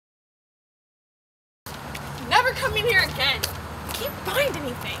never come in here again. Can't find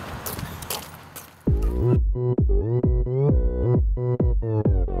anything.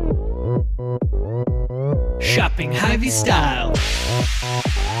 Shopping Hy-Vee style.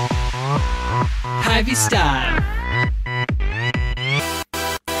 Hy-Vee style.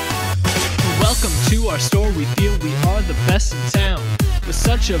 Welcome to our store. We feel we are the best in town. With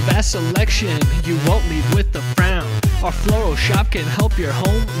such a vast selection, you won't leave with a frown. Our floral shop can help your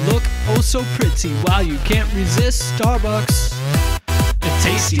home look oh so pretty, while you can't resist Starbucks and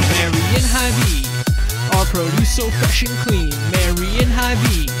tasty. Mary and Hy-Vee, our produce so fresh and clean. Mary and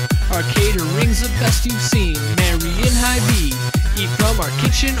Hy-Vee, our catering's the best you've seen. Mary and Hy-Vee, eat from our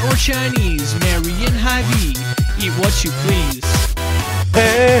kitchen or Chinese. Mary and Hy-Vee, eat what you please.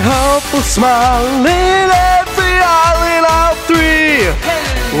 A helpful smile in every aisle in aisle 3.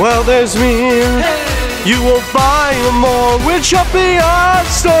 Hey. Well, there's me. Hey. You will buy more with shopping our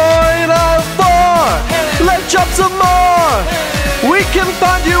store in aisle 4. Hey. Let's shop some more. Hey. We can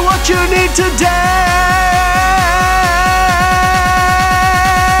find you what you need today.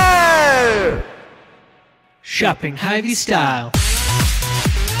 Shopping Hy-Vee style.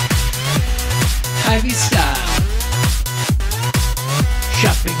 Hy-Vee style.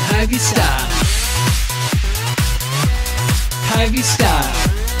 Shopping Hy-Vee style. Hy-Vee style.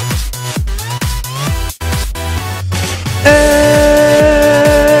 A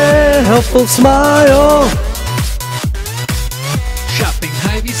helpful smile. Shopping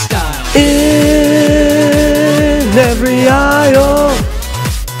Hy-Vee style. In every aisle.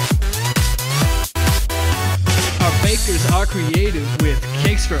 Our bakers are creative with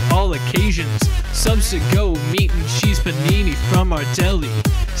cakes for all occasions. Subs to go, meat and cheese panini from our deli.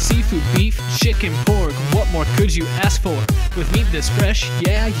 Seafood, beef, chicken, pork, what more could you ask for? With meat this fresh,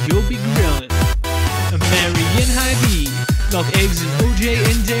 yeah, you'll be grilling. Mary and Hy-Vee, milk, eggs, and OJ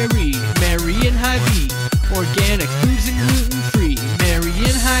and dairy. Mary and Hy-Vee, organic foods and gluten-free. Mary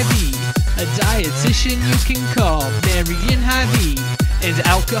and Hy-Vee, a dietitian you can call. Mary and Hy-Vee, and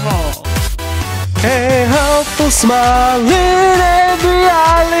alcohol. A helpful smile in every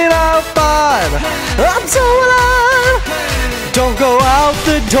aisle in aisle 5. I'm so alive. Don't go out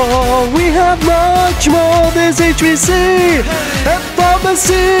the door. We have much more. There's HVC and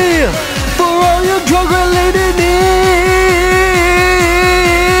pharmacy for all your drug-related needs.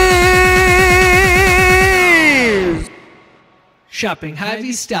 Shopping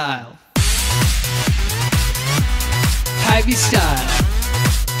Hy-Vee style. Hy-Vee style.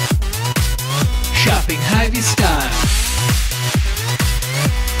 Shopping Hy-Vee style.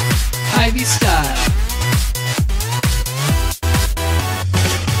 Hy-Vee style.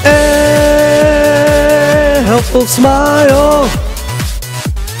 A helpful smile.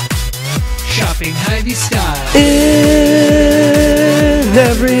 Shopping Hy-Vee style. In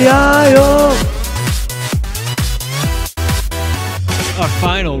every aisle. Our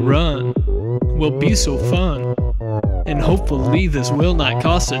final run will be so fun, and hopefully this will not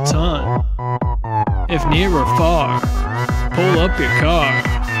cost a ton. If near or far, pull up your car.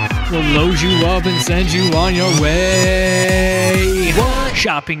 We'll load you up and send you on your way. What?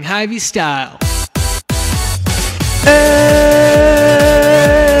 Shopping Hy-Vee style. A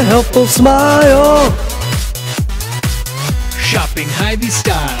helpful smile. Shopping Hy-Vee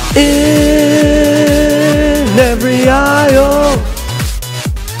style. In every aisle.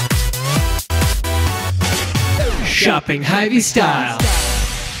 Shopping Hy-Vee style.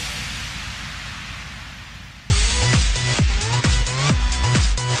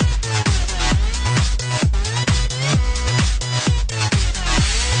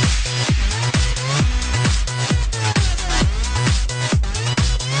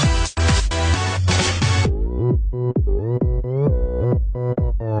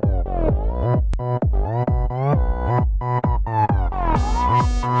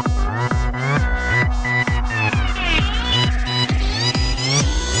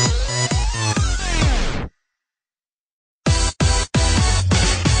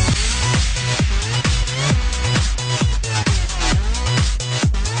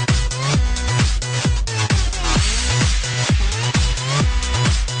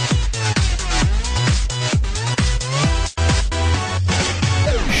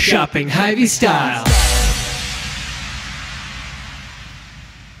 Shopping Hy-Vee style.